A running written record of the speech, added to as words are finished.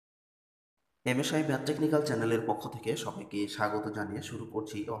MSI math technical চ্যানেলের পক্ষ থেকে সবাইকে স্বাগত জানিয়ে শুরু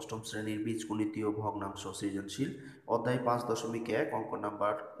করছি অষ্টম শ্রেণীর বীজগণিত ও ভগ্নাংশ সৃজনশীল অধ্যায় 5.1 অঙ্ক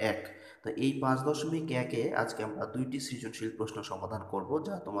নাম্বার 1। তো এই 5.1-এ আজকে আমরা দুইটি সৃজনশীল প্রশ্ন সমাধান করব,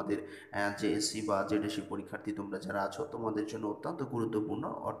 যা তোমাদের জেএসসি বা জেডিসি পরীক্ষার্থী তোমরা যারা আছো তোমাদের জন্য অত্যন্ত গুরুত্বপূর্ণ,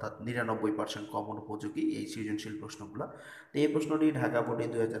 অর্থাৎ 99% কমন উপযোগী এই সৃজনশীল প্রশ্নগুলো। তো এই প্রশ্নটি ঢাকা বোর্ডে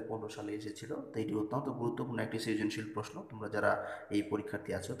 2015 সালে এসেছিল। তো এটি অত্যন্ত গুরুত্বপূর্ণ একটি সৃজনশীল প্রশ্ন তোমরা যারা এই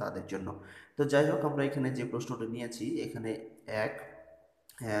পরীক্ষার্থী আছো তাদের জন্য। তো যাই হোক, আমরা এখানে যে প্রশ্নটি নিয়েছি এখানে এক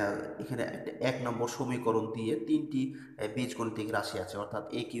এখানে একটা 1 নম্বর সমীকরণ দিয়ে তিনটি বীজগণিতিক রাশি আছে, অর্থাৎ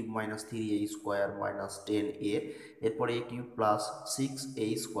a³ - 3a² - 10a, এরপরে a³ + 6a²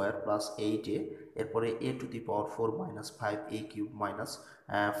 + 8a, এরপরে a⁴ - 5a³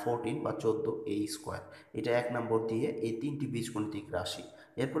 - 14 বা 14a²। এটা 1 নম্বর দিয়ে এই তিনটি বীজগণিতিক রাশি।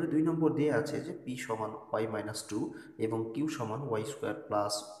 এরপরে 2 নম্বর দিয়ে আছে যে p = y - 2 এবং q = y²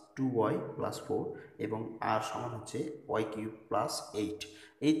 + 2y + 4 এবং r সমান হচ্ছে y³ + 8।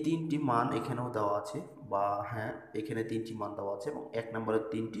 এই তিনটি মান এখানেও দেওয়া আছে, বা হ্যাঁ, এখানে তিনটি মান দেওয়া আছে এবং 1 নম্বরের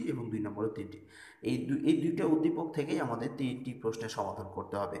তিনটি এবং 2 নম্বরের তিনটি। এই দুইটা উদ্দীপক থেকেই আমাদের তিনটি প্রশ্নের সমাধান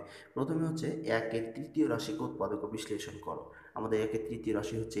করতে হবে। প্রথমে হচ্ছে 1-এর তৃতীয় রাশিকে উৎপাদক ও বিশ্লেষণ করো। আমাদের 1-এর তৃতীয়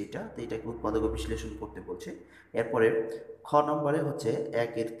রাশি হচ্ছে এটা, তো এটাকে উৎপাদক ও বিশ্লেষণ করতে বলছে। এরপরে খ নম্বরে হচ্ছে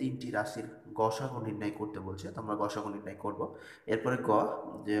 1-এর তিনটি রাশির গসাগু নির্ণয় করতে বলছে, তো আমরা গসাগু নির্ণয় করব। এরপরে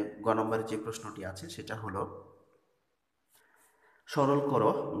গ নম্বরের যে প্রশ্নটি আছে সেটা হলো সরল করো।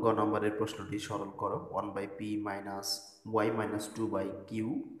 নম্বরের প্রশ্নটি সরল করো 1/p - y - 2/q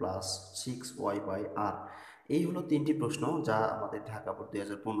 + 6y/r। এই হলো তিনটি প্রশ্ন যা আমাদের ঢাকা বোর্ড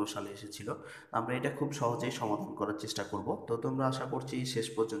 2015 সালে এসেছিল। আমরা এটা খুব সহজেই সমাধান করার চেষ্টা করব। তো তোমরা আশা করছি শেষ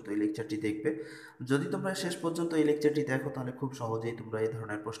পর্যন্ত এই লেকচারটি দেখবে। যদি তোমরা শেষ পর্যন্ত এই লেকচারটি দেখো তাহলে খুব সহজেই তোমরা এই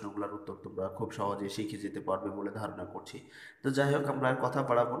ধরনের প্রশ্নগুলোর উত্তর তোমরা খুব সহজেই শিখে যেতে পারবে বলে ধারণা করছি। তো যাই হোক, আমরা আর কথা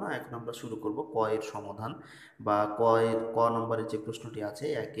বাড়াবো না, এখন আমরা শুরু করব ক এর সমাধান। বা ক নম্বরের যে প্রশ্নটি আছে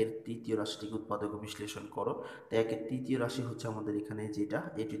 1-এর তৃতীয় রাশিটিকে উৎপাদক ও বিশ্লেষণ করো। তো 1-এর তৃতীয় রাশি হচ্ছে আমাদের এখানে যেটা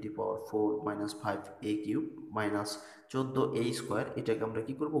a⁴ - 5a³ - 14a²। এটাকে আমরা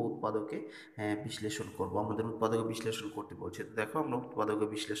কি করব, উৎপাদকে বিশ্লেষণ করব। আমাদের উৎপাদকে বিশ্লেষণ করতে বলছে, তো দেখো আমরা উৎপাদকে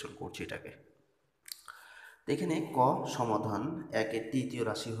বিশ্লেষণ করছি এটাকে। তো এখানে ক সমাধান 1-এর তৃতীয়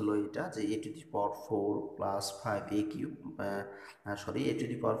রাশি হলো এটা, যে a⁴ + 5a³ a⁴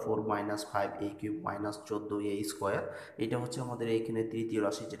 - 5a³ - 14a²। এটা হচ্ছে আমাদের এখানে তৃতীয়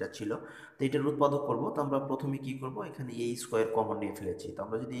রাশি যেটা ছিল। তো এটার উৎপাদক করব। তো আমরা প্রথমে কি করব, এখানে a² কমন নিয়ে ফেলেছি। তো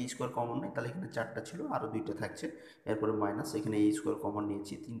আমরা যদি a² কমন নিই তাহলে এখানে 4টা ছিল, আরও 2টা থাকছে। এরপরে মাইনাস, এখানে a² কমন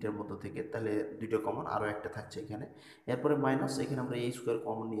নিয়েছি 3টার মধ্যে থেকে, তাহলে 2টা কমন, আরও একটা থাকছে এখানে। এরপরে মাইনাস, এখানে আমরা a²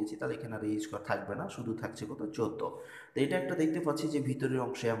 কমন নিয়েছি, তাহলে এখানে আর a² থাকবে না, শুধু থাকছে কত, 14। তো এটা একটা দেখতে পাচ্ছি যে ভিতরের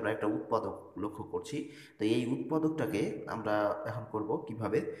অংশে আমরা একটা উৎপাদক লক্ষ্য করছি। তো এই উৎপাদকটাকে আমরা এখন করব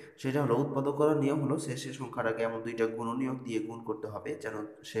কিভাবে, সেটা হলো উৎপাদক করার নিয়ম হলো শেষের সংখ্যাটাকে এমন দুইটা গুণনীয়ক দিয়ে গুণ করতে হবে যেন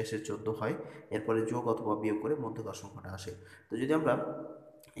শেষে 14 হয়। এরপরে যোগ অথবা বিয়োগ করে মধ্যকার সংখ্যাটা আসে। তো যদি আমরা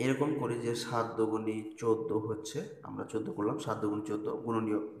এরকম করি যে 7×14 হচ্ছে, আমরা 14 করলাম, 7×14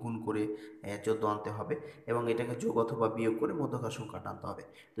 গুণনীয়ক গুণ করে 14 আনতে হবে এবং এটাকে যোগ অথবা বিয়োগ করে মধ্যকার সংখ্যাটা আনতে হবে।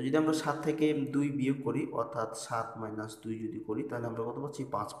 তো যদি আমরা 7 থেকে 2 বিয়োগ করি, অর্থাৎ 7 - 2 যদি করি, তাহলে আমরা কত পাচ্ছি,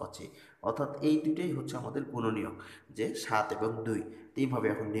 5 পাচ্ছি। অর্থাৎ এই দুইটাই হচ্ছে আমাদের গুণনীয়ক, যে 7 এবং 2। তো এইভাবে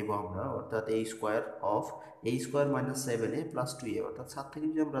এখন নেব আমরা, অর্থাৎ a² - 7a + 2a, অর্থাৎ 7 থেকে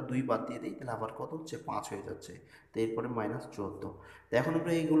যদি আমরা 2 বাদ দিয়ে দিই তাহলে আবার কত হচ্ছে, 5 হয়ে যাচ্ছে। তো এরপরে -14। তো এখন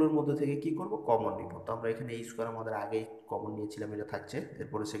আমরা এইগুলোর মধ্যে থেকে কি করব, কমন নিব। তো আমরা এখানে a² আমাদের আগেই কমন নিয়েছিলাম, এটা থাকছে।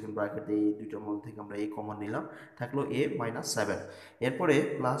 এরপরে সেকেন্ড ব্র্যাকেটে এই দুইটার মধ্যে থেকে আমরা a কমন নিলাম, থাকলো a - 7। এরপরে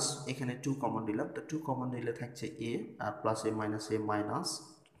প্লাস এখানে 2 কমন নিলাম, তো 2 কমন নিলে থাকছে a, R plus a minus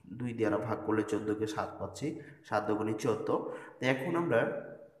 2 দ্বারা ভাগ করলে 14কে 7 পাচ্ছি, 7 দুগুণে 14। তো এখন আমরা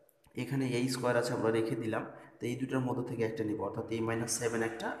এখানে a² আছে, আমরা রেখে দিলাম। তো এই দুটার মধ্যে থেকে একটা নিব, অর্থাৎ a - 7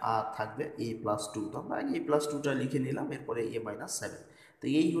 একটা, আর থাকবে a + 2। তো আমরা আগে a + 2টা লিখে নিলাম, এরপরে a - 7। তো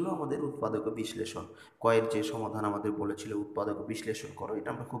এই হলো আমাদের উৎপাদক ও বিশ্লেষণ। কয়ের যে সমাধান আমাদের বলেছিল উৎপাদক ও বিশ্লেষণ করো, এটা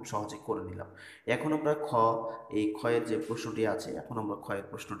আমরা খুব সহজে করে নিলাম। এখন আমরা এই ক্ষয়ের যে প্রশ্নটি আছে, এখন আমরা ক্ষয়ের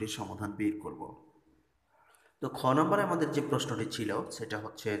প্রশ্নটির সমাধান বের করব। তো খ নম্বরে আমাদের যে প্রশ্নটি ছিল সেটা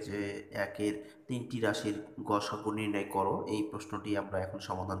হচ্ছে যে 1-এর তিনটি রাশির গসাগু নির্ণয় করো। এই প্রশ্নটি আমরা এখন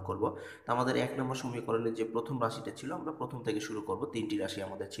সমাধান করব। তো আমাদের 1 নম্বর সমীকরণের যে প্রথম রাশিটা ছিল, আমরা প্রথম থেকে শুরু করব। তিনটি রাশি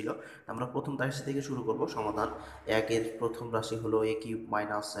আমাদের ছিল, আমরা প্রথম রাশি থেকে শুরু করব সমাধান। 1-এর প্রথম রাশি হলো a³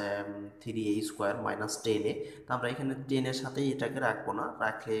 - 3a² - 10a। তো আমরা এখানে 10-এর সাথেই এটাকে রাখবো না,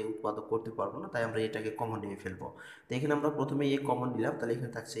 রাখলে উৎপাদক করতে পারবো না, তাই আমরা এটাকে কমন নিয়ে ফেলবো। তো এখানে আমরা প্রথমে a কমন নিলাম, তাহলে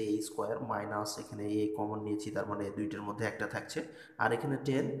এখানে থাকছে a² মাইনাস, এখানে a কমন নিয়েছি তার মানে দুইটার মধ্যে একটা থাকছে, আর এখানে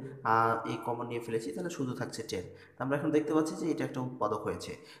 10 এই কমন নিয়ে ফেলেছি, তাহলে শুধু থাকছে 10। আমরা এখন দেখতে পাচ্ছি যে এটা একটা উৎপাদক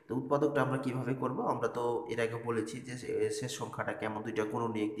হয়েছে। তো উৎপাদকটা আমরা কিভাবে করব, আমরা তো এর আগে বলেছি যে শেষ সংখ্যাটা কেমন দুইটা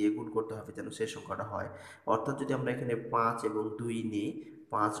গুণনীয়ক দিয়ে গুণ করতে হবে যেন শেষ সংখ্যাটা হয়। অর্থাৎ যদি আমরা এখানে 5 এবং 2 নিই,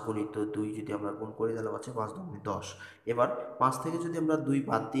 5 গুণিত 2 যদি আমরা গুণ করি তাহলে হচ্ছে 5 দুগুণে 10। এবার 5 থেকে যদি আমরা 2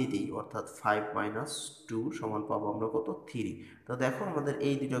 বাদ দিয়ে দিই, অর্থাৎ 5 মাইনাস 2 সমান পাবো আমরা কত, 3। তো দেখো আমাদের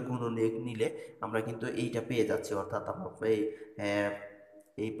এই দুইটা গুণনীয়ক নিলে আমরা কিন্তু এইটা পেয়ে যাচ্ছি, অর্থাৎ আমরা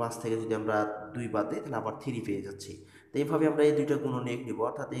এই 5 থেকে যদি আমরা 2 বাদ দিই তাহলে আবার 3 পেয়ে যাচ্ছি। তো এইভাবে আমরা এই দুইটা গুণনীয়ক নিব,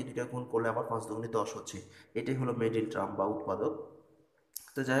 অর্থাৎ এই দুইটা গুণ করলে আবার 5 দুগুণে 10 হচ্ছে। এটাই হলো মিডল টার্ম বা উৎপাদক।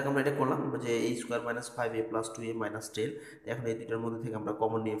 তো যাই হোক আমরা এটা করলাম যে এই square minus 5a plus 2a minus 10। এখন এই দুইটার মধ্যে থেকে আমরা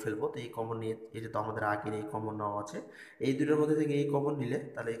কমন নিয়ে ফেলবো। তো এই কমন নিয়ে, এটা তো আমাদের আগের এই কমন নেওয়া আছে, এই দুইটার মধ্যে থেকে এই কমন নিলে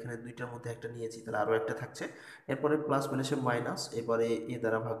তাহলে এখানে দুইটার মধ্যে একটা নিয়েছি, তাহলে আরও একটা থাকছে। এরপরে প্লাস মাইনাসে মাইনাস, এবারে এ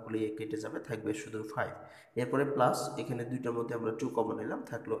দ্বারা ভাগ করলে এ কেটে যাবে, থাকবে শুধু 5। এরপরে প্লাস, এখানে দুইটার মধ্যে আমরা 2 কমন নিলাম,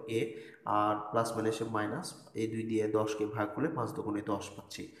 থাকলো এ, আর প্লাস মাইনাসে মাইনাস, এই 2 দিয়ে 10কে ভাগ করলে 5 দুগুণে 10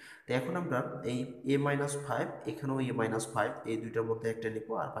 পাচ্ছি। তো এখন আমরা এই এ মাইনাস 5, এখানেও এ মাইনাস 5, এই দুইটার মধ্যে একটা নিব,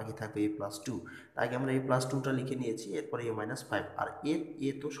 আর বাকি থাকবে এ প্লাস 2। আগে আমরা এ প্লাস 2টা লিখে নিয়েছি, এরপরে এ মাইনাস 5, আর এ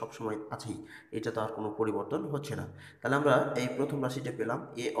তো সবসময় আছেই, এটা তো আর কোনো পরিবর্তন হচ্ছে না। তাহলে আমরা এই প্রথম রাশিটা পেলাম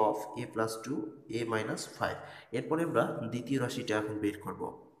এ of A plus 2 A minus 5। এরপরে আমরা দ্বিতীয় রাশিটা এখন বের করব।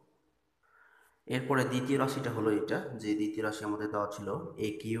 এরপরে দ্বিতীয় রাশিটা হলো এটা, যে দ্বিতীয় রাশি আমাদের দেওয়া ছিল এ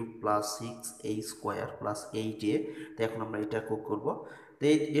cube plus 6 a square plus 8a। তো এখন আমরা এটা করব। তো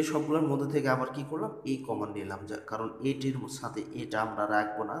এই সবগুলোর মধ্যে থেকে আবার কি করলাম, এই কমন নিলাম, যা কারণ এটির সাথে এটা আমরা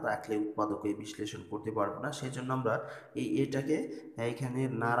রাখবো না, রাখলে উৎপাদকে বিশ্লেষণ করতে পারবো না, সেই জন্য আমরা এই এটাকে এখানে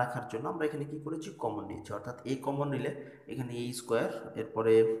না রাখার জন্য আমরা এখানে কি করেছি, কমন নিয়েছি। অর্থাৎ এই কমন নিলে এখানে এ স্কোয়ার,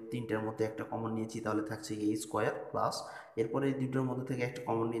 এরপরে তিনটার মধ্যে একটা কমন নিয়েছি, তাহলে থাকছে এ স্কোয়ার প্লাস, এরপরে এই দুটোর মধ্যে থেকে একটা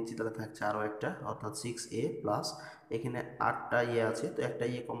কমন নিয়েছি, তাহলে থাকছে আরও একটা, অর্থাৎ 6a প্লাস, এখানে 8টা ইয়ে আছে, তো একটা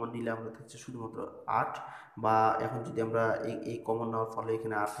ইয়ে কমন নিলে আমরা থাকছে শুধুমাত্র 8, বা এখন যদি আমরা এই কমন নেওয়ার ফলে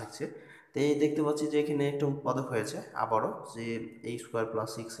এখানে 8 থাকছে। তো এই দেখতে পাচ্ছি যে এখানে একটা উৎপাদক হয়েছে আবারও, যে এই স্কোয়ার প্লাস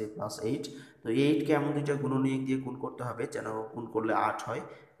 6a প্লাস 8। তো এই 8কে এমন দুইটা গুণনীয়ক দিয়ে গুণ করতে হবে যেন গুণ করলে 8 হয়।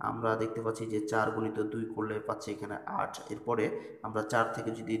 আমরা দেখতে পাচ্ছি যে 4 গুণিত 2 করলে পাচ্ছি এখানে 8। এরপরে আমরা 4 থেকে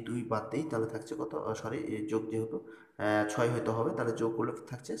যদি 2 বাদ দিই তাহলে থাকছে কত, সরি যোগ যেহেতু 6 হইতে হবে, তাহলে যোগ করলে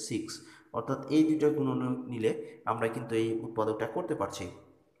থাকছে 6। অর্থাৎ এই দুইটা গুণনীয়ক নিলে আমরা কিন্তু এই উৎপাদকটা করতে পারছি।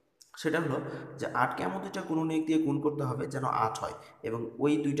 সেটা হলো যে 8কে এমন দুইটা গুণনীয়ক দিয়ে গুণ করতে হবে যেন 8 হয়, এবং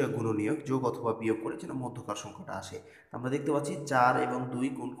ওই দুইটা গুণনীয়ক যোগ অথবা বিয়োগ করে যেন মধ্যকার সংখ্যাটা আসে। আমরা দেখতে পাচ্ছি 4 এবং 2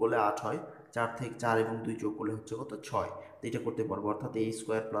 গুণ করলে 8 হয়, 4 থেকে 4 এবং 2 যোগ করলে হচ্ছে কত, 6। তো এটা করতে পারবো, অর্থাৎ a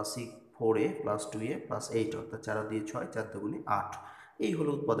square plus 4a plus 2a plus 8, অর্থাৎ 4 দিয়ে 6, 4 দুগুণে 8। এই হলো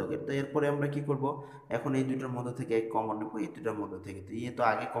উৎপাদকের। তো এরপরে আমরা কি করব, এখন এই দুইটার মধ্যে থেকে এক কমন নেব, এই দুইটার মধ্যে থেকে, তো তো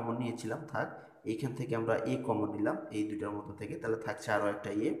আগে কমন নিয়েছিলাম, থাক। এইখান থেকে আমরা এ কমন নিলাম এই দুইটার মধ্যে থেকে, তাহলে থাকছে আরও একটা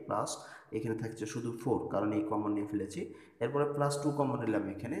প্লাস, এখানে থাকছে শুধু 4 কারণ এই কমন নিয়ে ফেলেছি। এরপরে প্লাস 2 কমন নিলাম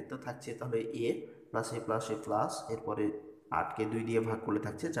এখানে, তো থাকছে তাহলে এ প্লাস এ প্লাস এ প্লাস, এরপরে 8কে 2 দিয়ে ভাগ করলে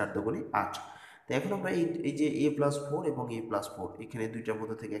থাকছে 4 দুগুণে 8। তো এখন আমরা এই যে এ প্লাস 4 এবং এ প্লাস 4, এখানে দুইটার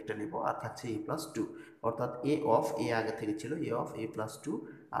মধ্যে থেকে একটা নেব, আর থাকছে এ প্লাস 2। অর্থাৎ এ অফ এ আগে থেকে ছিল এ অফ এ প্লাস 2,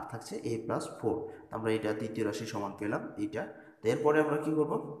 আর থাকছে এ প্লাস 4। আমরা এটা দ্বিতীয় রাশি সমান পেলাম এইটা। তো এরপরে আমরা কি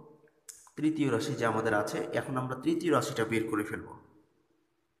করব, তৃতীয় রাশি যে আমাদের আছে, এখন আমরা তৃতীয় রাশিটা বের করে ফেলবো।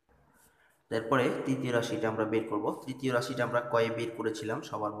 তারপরে তৃতীয় রাশিটা আমরা বের করব। তৃতীয় রাশিটা আমরা কয়ে বের করেছিলাম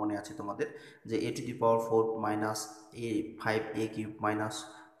সবার মনে আছে তোমাদের, যে a to the power 4 minus A 5a cube minus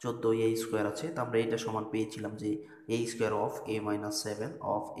 14a square আছে। তো আমরা এটা সমান পেয়েছিলাম যে a square of a minus 7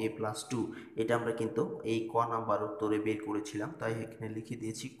 of a plus 2। এটা আমরা কিন্তু এই ক নাম্বার উত্তরে বের করেছিলাম, তাই এখানে লিখে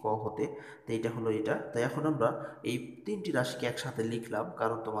দিয়েছি ক হতে। তো এটা হলো এটা। তো এখন আমরা এই তিনটি রাশিকে একসাথে লিখলাম,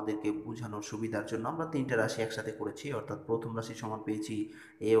 কারণ তোমাদেরকে বোঝানোর সুবিধার জন্য আমরা তিনটা রাশি একসাথে করেছি। অর্থাৎ প্রথম রাশি সমান পেয়েছি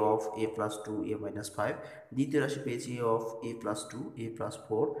a of a plus 2 a minus 5, দ্বিতীয় রাশি পেয়েছি a of a plus 2 a plus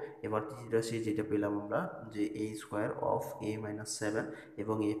 4, এবার তৃতীয় রাশি যেটা পেলাম আমরা যে a square of a minus 7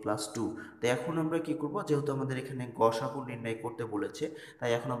 এবং a প্লাস 2। তো এখন আমরা কি করব, যেহেতু আমাদের এখানে গসাগু নির্ণয় করতে বলেছে, তাই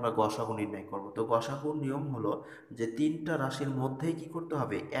এখন আমরা গসাগু নির্ণয় করব। তো গসাগুর নিয়ম হলো যে তিনটা রাশির মধ্যেই কি করতে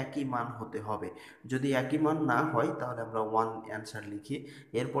হবে, একই মান হতে হবে। যদি একই মান না হয় তাহলে আমরা 1 অ্যান্সার লিখি।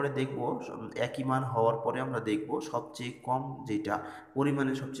 এরপরে দেখব একই মান হওয়ার পরে আমরা দেখব সবচেয়ে কম যেটা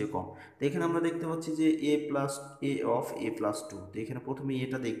পরিমাণে সবচেয়ে কম। তো এখানে আমরা দেখতে পাচ্ছি যে এ plus A of A plus 2। তো এখানে প্রথমে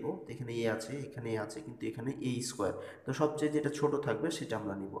এটা দেখব, তো এখানে এ আছে, এখানে এ আছে, কিন্তু এখানে এ স্কোয়ার। তো সবচেয়ে যেটা ছোট থাকবে সেটা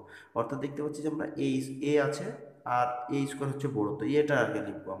আমরা নিব। অর্থাৎ দেখতে পাচ্ছি যে আমরা এ আছে, আর এ স্কোয়ার হচ্ছে বড়, তো এটা আগে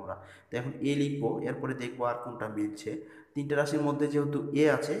লিখবো আমরা। তো এখন এ লিখবো, এরপরে দেখবো আর কোনটা মিলছে। তিনটা রাশির মধ্যে যেহেতু এ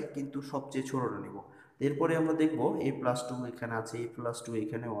আছে, কিন্তু সবচেয়ে ছোটটা নিব। তো এরপরে আমরা দেখব a+2 এখানে আছে, a+2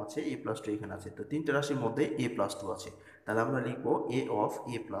 এখানেও আছে, a+2 এখানে আছে। তো তিনটে রাশির মধ্যে a+2 আছে, তাহলে আমরা লিখব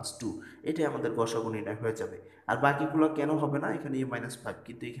a+2। এটাই আমাদের গসাগু নির্ণয় হয়ে যাবে। আর বাকিগুলো কেন হবে না, এখানে a-5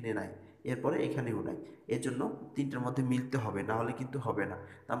 কিন্তু এখানে নাই, এরপরে এখানেও নাই, এর জন্য তিনটের মধ্যে মিলতে হবে, না হলে কিন্তু হবে না।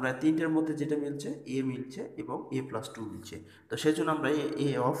 তো আমরা তিনটের মধ্যে যেটা মিলছে a মিলছে এবং a+2 মিলছে, তো সেজন্য আমরা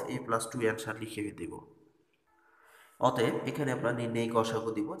a+2 অ্যান্সার লিখে দেব। অতএব এখানে আমরা নির্ণয়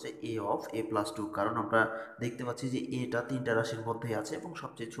গসাগু দিব যে a+2, কারণ আমরা দেখতে পাচ্ছি যে এটা তিনটা রাশির মধ্যেই আছে এবং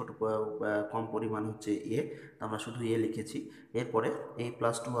সবচেয়ে ছোট কম পরিমাণ হচ্ছে a, তো আমরা শুধু a লিখেছি। এরপরে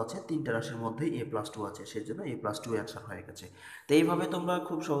a+2 আছে, তিনটা রাশির মধ্যেই a+2 আছে, সেজন্য a+2 অ্যান্সার হয়ে গেছে। তো এইভাবে তোমরা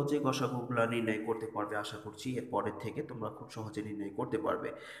খুব সহজেই গসাগুগুলো নির্ণয় করতে পারবে, আশা করছি এরপরের থেকে তোমরা খুব সহজে নির্ণয় করতে পারবে।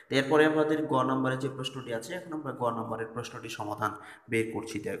 তো এরপরে আমাদের গ নম্বরের যে প্রশ্নটি আছে, এখন আমরা গ নম্বরের প্রশ্নটি সমাধান বের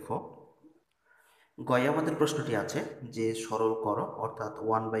করছি। দেখো, গয়ে আমাদের প্রশ্নটি আছে যে সরল করো, অর্থাৎ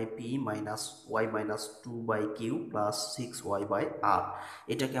 1/p minus Y minus 2/কিউ plus 6y/r,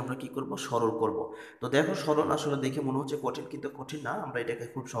 এটাকে আমরা কি করব, সরল করব। তো দেখো, সরল আসলে দেখে মনে হচ্ছে কঠিন, কিন্তু কঠিন না, আমরা এটাকে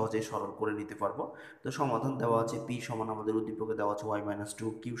খুব সহজেই সরল করে নিতে পারবো। তো সমাধান দেওয়া আছে, p সমান আমাদের উদ্দীপকে দেওয়া আছে y-2,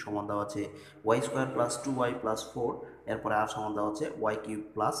 q সমান দেওয়া আছে y² প্লাস 2y প্লাস 4, এরপরে আর সমান দেওয়া আছে y³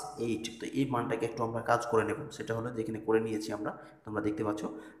 প্লাস 8। তো এই মানটাকে একটু আমরা কাজ করে নেব, সেটা হলো যেখানে করে নিয়েছি আমরা, তোমরা দেখতে পাচ্ছ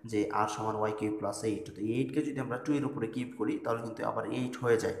যে আর সমান y³ প্লাস 8। তো 8কে যদি আমরা 2 এর উপরে কিউব করি তাহলে কিন্তু আবার 8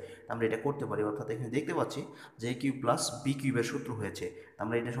 হয়ে যায়, আমরা এটা করতে পারি। অর্থাৎ এখানে দেখতে পাচ্ছি যে a³ প্লাস b³ এর সূত্র হয়েছে,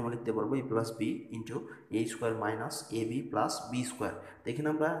 আমরা এটা সমান লিখতে পারবো a plus B into a² minus ab plus b²। তো এখানে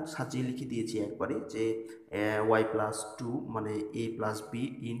আমরা সাজিয়ে লিখে দিয়েছি একবারে যে y+2 মানে a plus B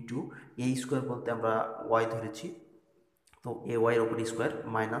into a² বলতে আমরা y ধরেছি, তো এ ওয়াই এর উপর স্কোয়ার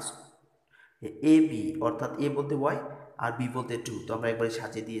মাইনাস এ বি, অর্থাৎ এ বলতে ওয়াই আর বি বলতে 2, তো আমরা একবারে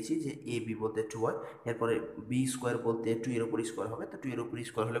সাজিয়ে দিয়েছি যে এ বি বলতে 2y। এরপরে b² বলতে 2 এর উপর স্কোয়ার হবে, তো 2 এর উপর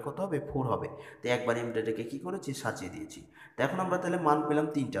স্কোয়ার হলে কত হবে, 4 হবে। তো একবারে আমি এটাকে কী করেছি, সাজিয়ে দিয়েছি। তো এখন আমরা তাহলে মান পেলাম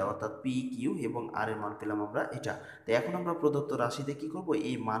তিনটা, অর্থাৎ পি, কিউ এবং আর এর মান পেলাম আমরা এটা। তো এখন আমরা প্রদত্ত রাশিতে কী করব,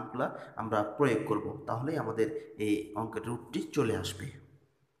 এই মানগুলা আমরা প্রয়োগ করব, তাহলেই আমাদের এই অঙ্কের রূপটি চলে আসবে।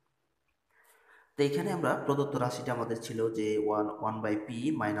 তো এখানে আমরা প্রদত্ত রাশিটা আমাদের ছিল যে 1/p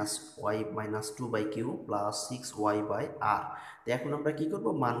minus Y minus 2/কিউ plus 6y/r। তো এখন আমরা কি করব,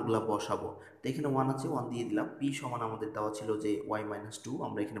 মানগুলা বসাবো। তো এখানে 1 আছে, 1 দিয়ে দিলাম। p সমান আমাদের দেওয়া ছিল যে y-2,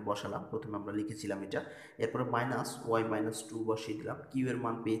 আমরা এখানে বসালাম, প্রথমে আমরা লিখেছিলাম এটা। এরপরে মাইনাস y-2 বসিয়ে দিলাম। q এর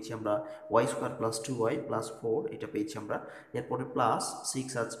মান পেয়েছি আমরা y² প্লাস 2y প্লাস 4, এটা পেয়েছি আমরা। এরপরে প্লাস 6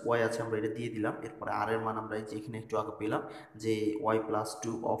 আছে, y আছে, আমরা এটা দিয়ে দিলাম। এরপরে r এর মান আমরা এই যে এখানে একটু আগে পেলাম যে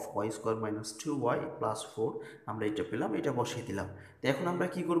y+2 of y² minus 2y plus 4, আমরা এটা পেলাম, এটা বসিয়ে দিলাম। তো এখন আমরা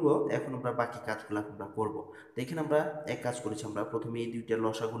কি করব, এখন আমরা বাকি কাজগুলো আমরা করব। তো এখানে আমরা এক কাজ করেছি, আমরা প্রথমে এই দুইটা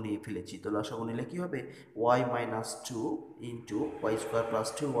লসাগু নিয়ে ফেলেছি। তো লসাগু নিলে কি হবে, y-2 into y² plus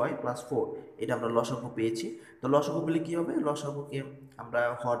 2y plus 4, এটা আমরা লসাগু পেয়েছি। তো লসাগু পেলে কী হবে, লসাগুকে আমরা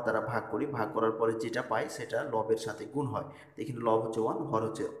হর দ্বারা ভাগ করি, ভাগ করার পরে যেটা পাই সেটা লবের সাথে গুণ হয়। তো এখানে লব হচ্ছে 1, হর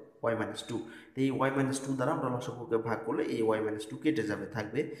হচ্ছে y-2। তো এই y-2 দ্বারা আমরা লসাগুকে ভাগ করলে এই y-2 কেটে যাবে,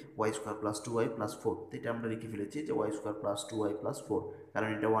 থাকবে y² প্লাস 2y প্লাস 4। তো এটা আমরা লিখে ফেলেছি যে y² প্লাস 2y প্লাস 4, কারণ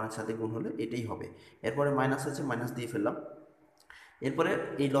এটা 1 এর সাথে গুণ হলে এটাই হবে। এরপরে মাইনাস আছে, মাইনাস দিয়ে ফেললাম। এরপরে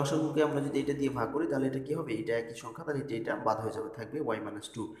এই লসাগুকে আমরা যদি এটা দিয়ে ভাগ করি তাহলে এটা কি হবে, এটা একই সংখ্যা, তাহলে এটা বাদ হয়ে যাবে, থাকবে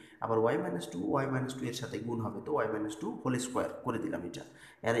y-2। আবার y-2 এর সাথে গুণ হবে, তো y-2 হোল স্কোয়ার করে দিলাম এটা।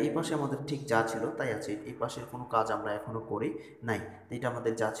 আর এই পাশে আমাদের ঠিক যা ছিল তাই আছে, এই পাশের কোনো কাজ আমরা এখনো করি নাই, তো এটা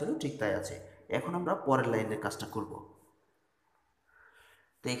আমাদের যা ছিল ঠিক তাই আছে। এখন আমরা পরের লাইনের কাজটা করব।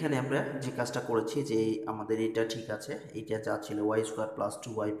 তো এখানে আমরা যে কাজটা করেছি যে আমাদের এটা ঠিক আছে, এটা যা ছিল y² প্লাস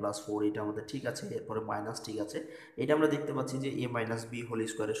 2y প্লাস 4, এটা আমাদের ঠিক আছে। এরপরে মাইনাস ঠিক আছে, এটা আমরা দেখতে পাচ্ছি যে a মাইনাস বি হোল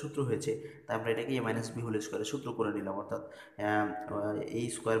স্কোয়ারের সূত্র হয়েছে, তাই আমরা এটাকে a মাইনাস বি হোল স্কোয়ারের সূত্র করে নিলাম, অর্থাৎ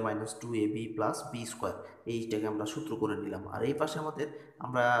a² minus 2ab plus b², এইটাকে আমরা সূত্র করে নিলাম। আর এই পাশে আমাদের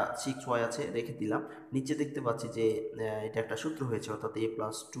আমরা 6y আছে, রেখে দিলাম। নিচে দেখতে পাচ্ছি যে এটা একটা সূত্র হয়েছে, অর্থাৎ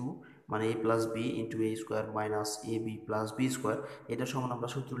a+2 মানে a+b into a² minus ab plus b², এটা সমান আমরা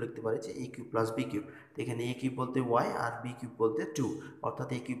সূত্র লিখতে পারি যে a³ প্লাস b³। তো এখানে a³ বলতে y আর b³ বলতে 2, অর্থাৎ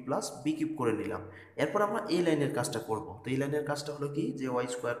a³ প্লাস b³ করে নিলাম। এরপর আমরা এই লাইনের কাজটা করব। তো এই লাইনের কাজটা হলো কি, যে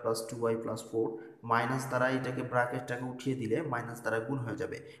y² plus 2y plus 4, minus দ্বারা এটাকে ব্র্যাকেটটাকে উঠিয়ে দিলে মাইনাস দ্বারা গুণ হয়ে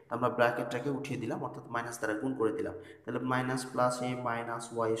যাবে, তো আমরা ব্র্যাকেটটাকে উঠিয়ে দিলাম, অর্থাৎ মাইনাস দ্বারা গুণ করে দিলাম। তাহলে মাইনাস প্লাস এ মাইনাস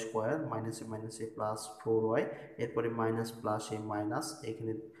y² মাইনাস এ প্লাস 4y, এরপরে মাইনাস প্লাস এ মাইনাস,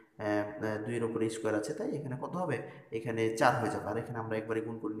 এখানে 2 এর উপরে স্কোয়ার আছে, তাই এখানে কত হবে, এখানে 4 হয়ে যাবে। আর এখানে আমরা একবারে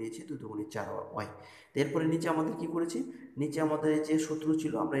গুণ করে নিয়েছি, 2 দুগুণে 4y। তো এরপরে নিচে আমাদের কি করেছি, নিচে আমাদের যে সূত্র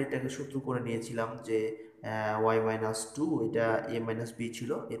ছিল আমরা এটাকে সূত্র করে নিয়েছিলাম যে y-2, এটা a মাইনাস বি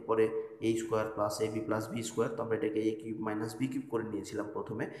ছিল, এরপরে a² plus ab plus b², তো আমরা এটাকে a³ মাইনাস b³ করে নিয়েছিলাম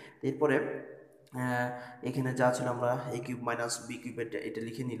প্রথমে। এরপরে এখানে যা ছিল আমরা a cube minus b cube এটা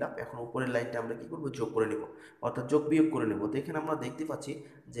লিখে নিলাম। এখন উপরের লাইনটা আমরা কি করব, যোগ করে নেব, অর্থাৎ যোগ বিয়োগ করে নেব। তো এখানে আমরা দেখতে পাচ্ছি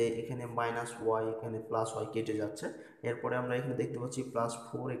যে এখানে মাইনাস ওয়াই, এখানে প্লাস ওয়াই কেটে যাচ্ছে। এরপরে আমরা এখানে দেখতে পাচ্ছি প্লাস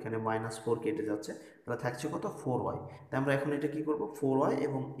ফোর, এখানে মাইনাস ফোর কেটে যাচ্ছে, তাহলে থাকছে কত, ফোর ওয়াই। তাই আমরা এখন এটা কি করব, ফোর ওয়াই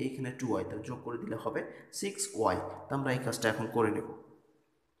এবং এইখানে টু ওয়াই, তাহলে যোগ করে দিলে হবে সিক্স ওয়াই। তো আমরা এই কাজটা এখন করে নেব।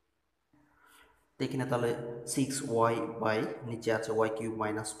 তো এখানে তাহলে সিক্স ওয়াই বাই নিচে আছে Y cube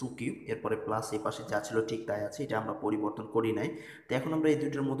minus two cube, এরপরে প্লাস এই পাশে যা ছিল ঠিক তাই আছে, এটা আমরা পরিবর্তন করি নাই। তো এখন আমরা এই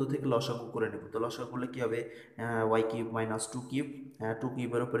দুইটার মধ্য থেকে লসাগু করে নেব। তো লসাগু করলে কী হবে, Y cube minus two cube, two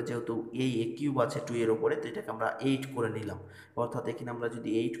কিউবের উপরে যেহেতু এই এ কিউব আছে টু এর উপরে, তো এটাকে আমরা এইট করে নিলাম। অর্থাৎ এখানে আমরা যদি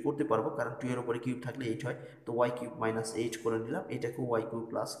এইট করতে পারবো, কারণ টু এর উপরে কিউব থাকলে এইট হয়। তো ওয়াই কিউব মাইনাস এইট করে নিলাম, এটাকেও ওয়াই কিউব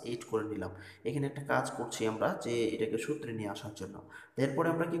প্লাস এইট করে নিলাম। এখানে একটা কাজ করছি আমরা, যে এটাকে সূত্রে নিয়ে আসার জন্য। এরপরে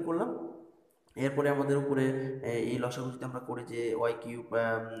আমরা কি করলাম, এরপরে আমাদের উপরে এই লসাগু যদি আমরা করি যে ওয়াই কিউব,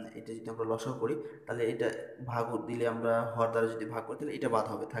 এটা যদি আমরা লসাগু করি, তাহলে এটা ভাগ দিলে আমরা হর দ্বারা যদি ভাগ করি তাহলে এটা বাদ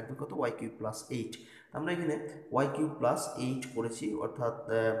হবে, থাকবে কত, ওয়াই কিউব প্লাস এইট। আমরা এখানে ওয়াই কিউব প্লাস এইট করেছি, অর্থাৎ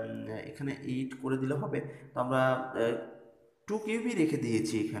এখানে এইট করে দিলে হবে। তো আমরা টু কিউবই রেখে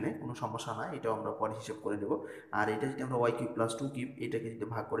দিয়েছি, এখানে কোনো সমস্যা নাই, এটাও আমরা পরে হিসেব করে নেব। আর এটা যদি আমরা Y cube plus two cube এটাকে যদি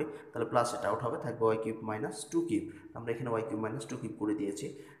ভাগ করি, তাহলে প্লাস এটা আউট হবে, থাকবে Y cube minus two cube. আমরা এখানে Y cube minus two cube করে দিয়েছি।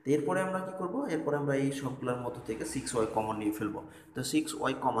 তো এরপরে আমরা কি করব, এরপরে আমরা এই সবগুলোর মধ্যে থেকে সিক্স ওয়াই কমন নিয়ে ফেলবো। তো সিক্স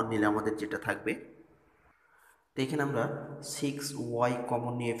ওয়াই কমন নিলে আমাদের যেটা থাকবে, তো এখানে আমরা সিক্স ওয়াই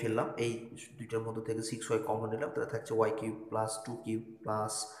কমন নিয়ে ফেললাম, এই দুইটার মধ্যে থেকে সিক্স ওয়াই কমন নিলাম, তাহলে থাকছে Y cube plus two cube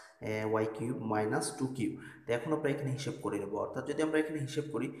plus Y cube minus two cube. তো এখন আমরা এখানে হিসেব করে নেব, অর্থাৎ যদি আমরা এখানে হিসেব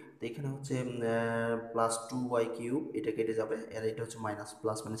করি, তো এখানে হচ্ছে প্লাস টু ওয়াই কিউব এটা কেটে যাবে, আর এটা হচ্ছে মাইনাস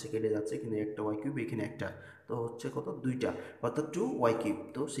প্লাস মাইনাসে কেটে যাচ্ছে, এখানে একটা ওয়াই কিউব, এখানে একটা, তো হচ্ছে কত, দুইটা, অর্থাৎ টু ওয়াই কিউব।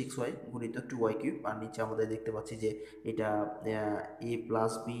 তো সিক্স ওয়াই গুণিত টু ওয়াই কিউব, আর নিচে আমাদের দেখতে পাচ্ছি যে এটা এ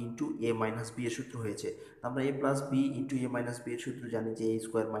প্লাস বি ইন্টু এ মাইনাস বি এর সূত্র হয়েছে। আমরা এ প্লাস বি ইন্টু এ মাইনাস বি এর সূত্র জানি যে এ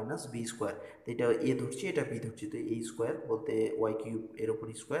স্কোয়ার মাইনাস বি স্কোয়ার। তো এটা এ ধরছি, এটা বি ধরছি, তো এ স্কোয়ার বলতে ওয়াই কিউব এর ওপর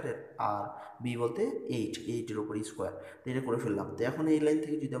স্কোয়ার, আর বি বলতে এইট, এইটের ওপর স্কোয়ার। তো এটা করে ফেললাম। তো এখন এই লাইন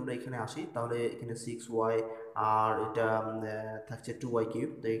থেকে যদি আমরা এখানে আসি, তাহলে এখানে সিক্স ওয়াই আর এটা থাকছে টু ওয়াই কিউব,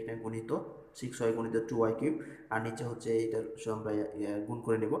 তো এখানে গণিত সিক্স ওয়াই গণিত টু ওয়াই কিউব, আর নিচে হচ্ছে এটা আমরা গুণ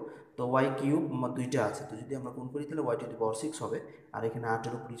করে নেব। তো ওয়াই কিউব দুইটা আছে, তো যদি আমরা গুণ করি তাহলে Y to the power six হবে, আর এখানে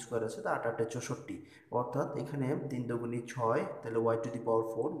আটের উপর স্কোয়ার আছে, তো আট আটে 64, অর্থাৎ এখানে তিন দুগুণি ছয়, তাহলে Y to the power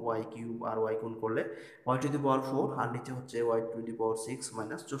four, Y cube R Y গুণ করলে Y to the power four, আর নিচে হচ্ছে Y to the power six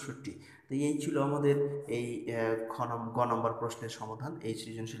minus 64। তো এই ছিল আমাদের এই গ নম্বর প্রশ্নের সমাধান, এই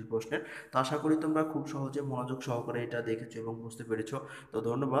সৃজনশীল প্রশ্নের। তো আশা করি তোমরা খুব সহজে মনোযোগ সহকারে এটা দেখেছো এবং বুঝতে পেরেছো। তো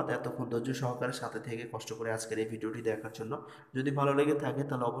ধন্যবাদ এতক্ষণ ধৈর্য সহকারে সাথে থেকে কষ্ট করে আজকের এই ভিডিওটি দেখার জন্য। যদি ভালো লেগে থাকে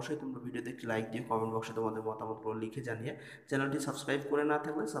তাহলে অবশ্যই তোমরা ভিডিওতে একটি লাইক দিয়ে কমেন্ট বক্সে তোমাদের মতামতগুলো লিখে জানিয়ে চ্যানেলটি সাবস্ক্রাইব করে না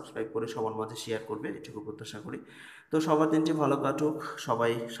থাকলে সাবস্ক্রাইব করে সবার মাঝে শেয়ার করবে, এটুকু প্রত্যাশা করি। তো সবার দিনটি ভালো কাটুক,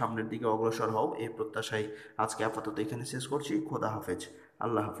 সবাই সামনের দিকে অগ্রসর হও, এই প্রত্যাশায় আজকে আপাতত এখানে শেষ করছি। খোদা হাফেজ,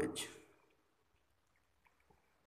 আল্লাহ হাফেজ।